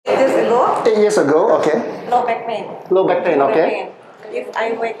ago. 8 years ago, okay. Low back pain. Low back pain, okay. If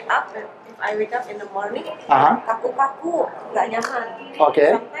I wake up in the morning, kaku-kaku, nggak nyaman.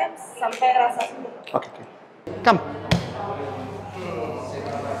 Okay. Sometimes sampai rasa sembuh. Okay, okay. Come.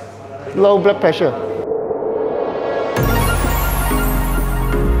 Low blood pressure.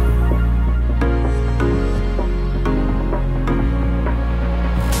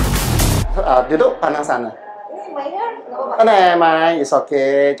 Duduk pandang sana. Ini mainnya nggak apa-apa. Oh, nah, main, it's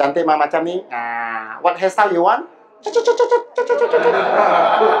okay. Cantik mah macam ni. What hairstyle you want?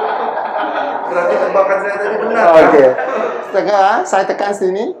 Berarti tebakan saya tadi benar. Okay. Tengah, saya tekan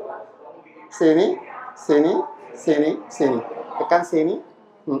sini. Sini, sini, sini, sini. Tekan sini.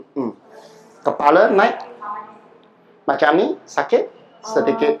 Kepala naik. Macam ni, sakit.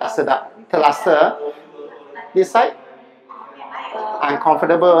 Sedikit tak sedap. Terasa. This side.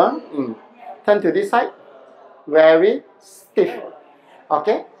 Uncomfortable. Turn to this side. Very stiff.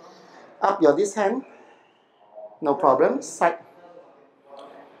 Okay. Up your this hand. No problem. Side.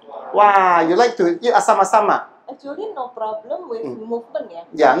 Wow, you like to eat asam-asam? Actually, no problem with movement, ya.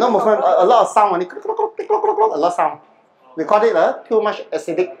 Yeah, no movement. A lot of sound. A lot of sound. We call it too much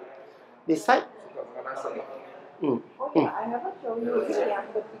acidic. This side. Okay, I haven't shown you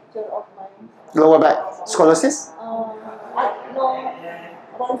the picture of my Lower back. Scoliosis? no.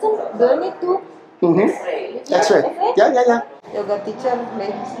 Ransom, do I need to? That's right. Yeah. Yoga teacher,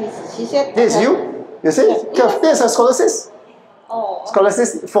 she said. This is you? You see? Yes. This is a scoliosis. Oh.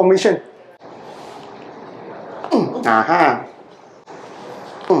 Scoliosis formation.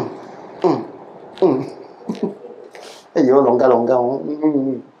 Ayo, longgar.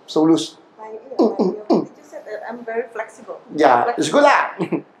 So loose. Teacher said that I'm very flexible. Yeah, it's good lah.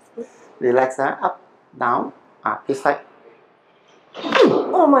 Relax, up, down, this side.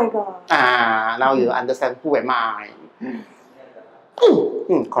 Oh my god. Now you understand who am I.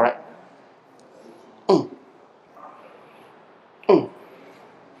 Correct.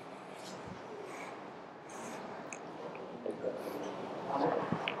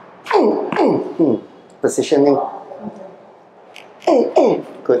 Positioning.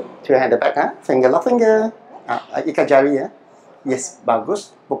 Good. Two hand at the back, finger lock finger. Ikat jari ya. Yes,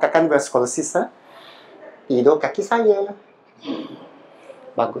 bagus. Bukakan scoliosis. Tidur kaki saya.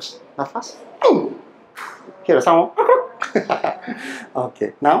 Bagus. Nafas. Hear the sound.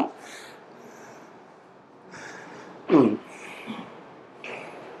 Okay, now.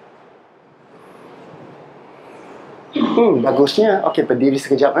 Bagusnya. Okay, berdiri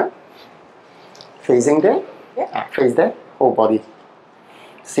sekejap. Facing there. Face there. Whole body.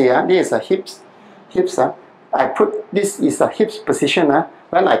 See, this is a hips. I put this is a hips position.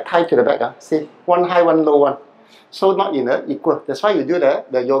 When I tie to the back, see, one high, one low one. So not in the equal. That's why you do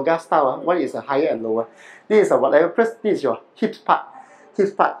the yoga style. One is a higher and lower. This is a whatever press. This is your hips part.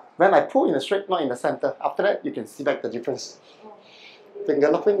 When I pull in the straight, not in the center. After that, you can see back the difference. Finger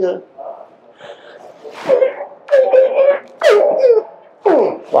lock finger.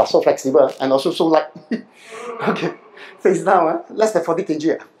 Wow, so flexible and also so light. Okay, face down. Less than 40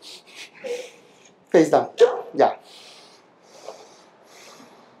 kg. Face down. Yeah.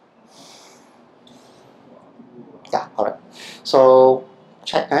 Yeah, alright. So,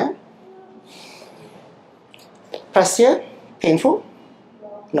 check. Press here, painful?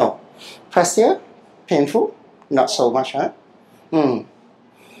 No. Press here, painful? Not so much.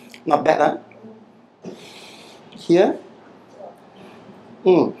 Not bad. Here.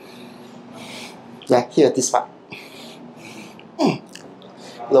 Yeah, here, this part.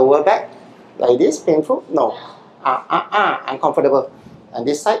 Lower back. Like this, painful? No. Uncomfortable. And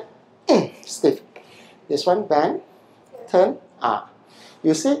this side, stiff. This one, bend, turn,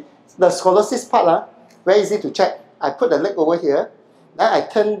 You see, the scoliosis part, very easy to check. I put the leg over here, then I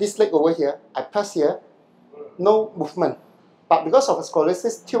turn this leg over here, I press here, no movement. But because of the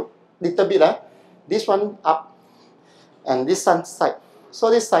scoliosis, tilt little bit, this one up, and this one side.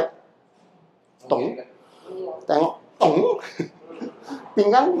 So this side, tong, tengok, tong.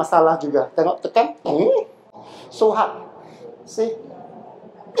 Pinggang masalah juga. Tengok, tekan, tong. So hard. See?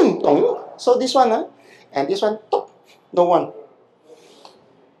 Tong. So this one, and this one, top. No one.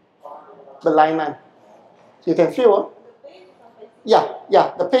 Berlainan. You can feel, yeah,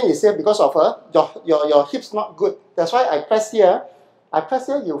 the pain is here because of your hips not good. That's why I press here.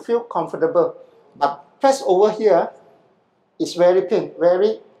 You feel comfortable. But press over here, it's very pain,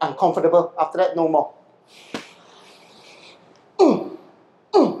 very uncomfortable. After that, no more.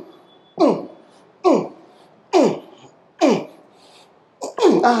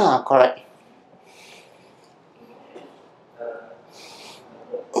 Correct.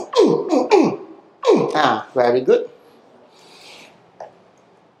 Very good.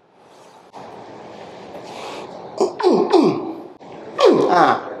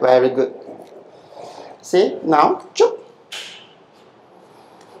 Very good. See, now, chuk.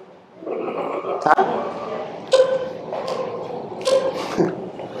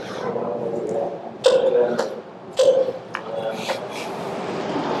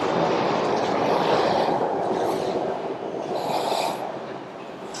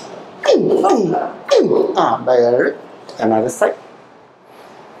 Very good. Another side.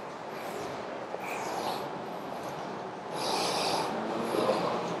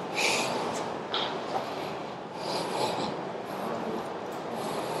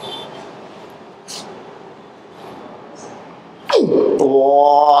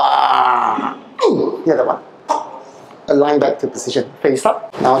 Here the one. Align back to position. Face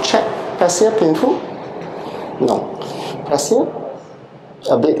up. Now check. Press here, painful? No. Press here.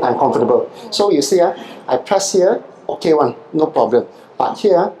 A bit uncomfortable. So you see, I press here, okay one, no problem. But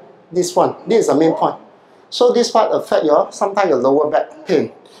here, this one, this is the main point. So this part affect sometimes your lower back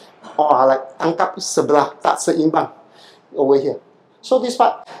pain. Or like tangkap sebelah tak seimbang over here. So this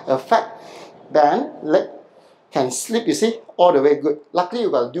part affect then leg can slip, you see, all the way good. Luckily you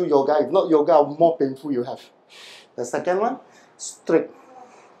got to do yoga. If not yoga, more painful you have. The second one, straight.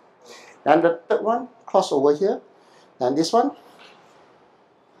 And the third one, cross over here. And this one,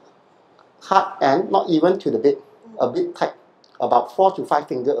 hard and not even to the bed, a bit tight, about 4 to 5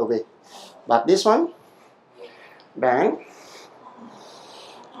 fingers away. But this one, bang,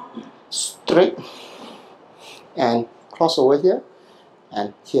 straight, and cross over here,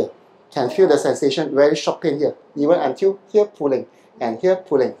 and here. Can feel the sensation, very sharp pain here, even until here pulling, and here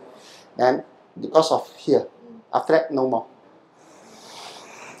pulling. And because of here, after that, no more.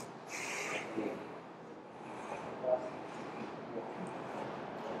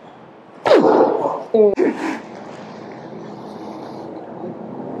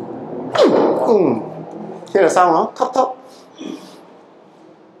 Hear the sound, huh? Top, top.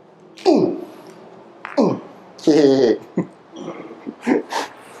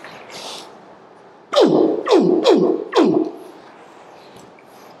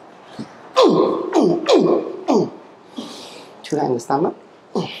 Chill in the stomach.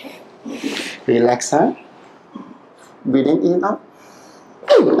 Relax, huh? Breathing in, out.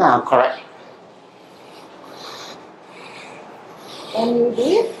 Correct. When you do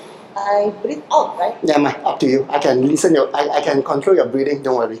it, I breathe out, right? Yeah, up to you. I can listen I can control your breathing,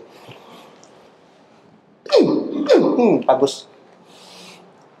 don't worry. Bagus.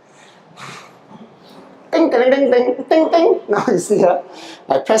 Ting, ting, ting, ting, ting, ting. Now you see here,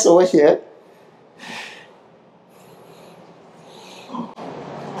 I press over here.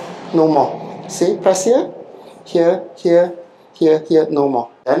 No more. See, press here, here, here, here, here, no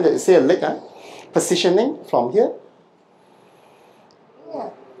more. Then you see a leg, positioning from here. Yeah.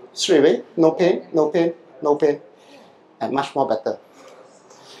 Straight away, no pain, no pain, no pain, and much more better.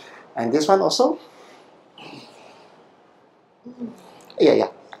 And this one also. Yeah.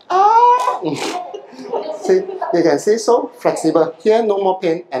 See, you can see so flexible. Here, no more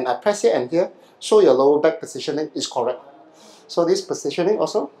pain, and I press here and here, so your lower back positioning is correct. So this positioning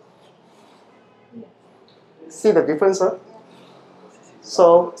also. See the difference, huh?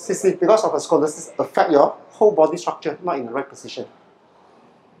 So, see, because of a scoliosis affect your whole body structure, not in the right position.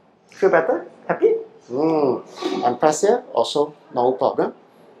 Feel better? Happy? And press here, also no problem.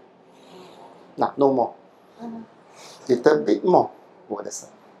 Now, no more. Little bit more over the side.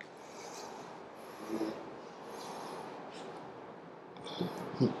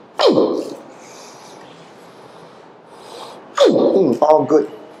 All good.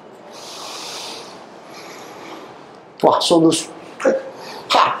 Wow, so loose.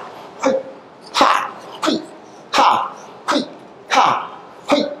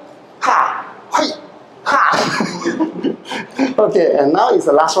 Okay, and now is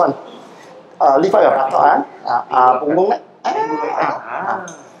the last one. Lift up your buttock.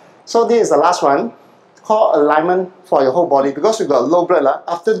 So this is the last one, called alignment for your whole body. Because you got low blood,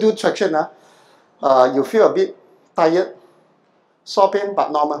 after do traction, you feel a bit tired, sore pain,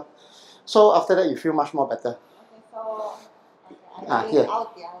 but normal. So after that, you feel much more better. Okay, so Here.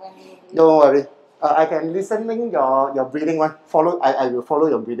 out, yeah, when you breathe. Don't worry. I can listening your breathing one. I will follow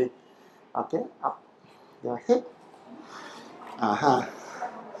your breathing. Okay, up your head.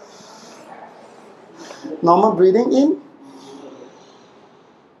 Normal breathing in,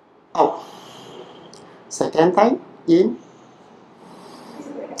 out. Second time, in,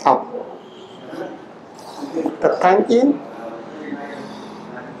 out. Third time in,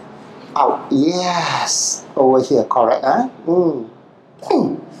 out. Yes, over here, correct,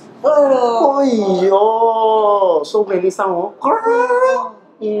 Oh, so many sound.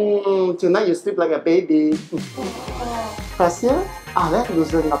 Tonight you sleep like a baby. press here. That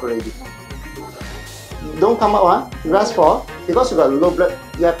loosening up already. Don't come out, rest for, because you got low blood,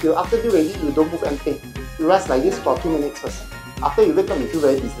 you have to, after you ready, you don't move anything. You rest like this for 2 minutes first. After you wake up, you feel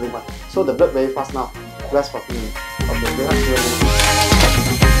very dizzy. So the blood very fast now. Rest for 2 minutes. Okay,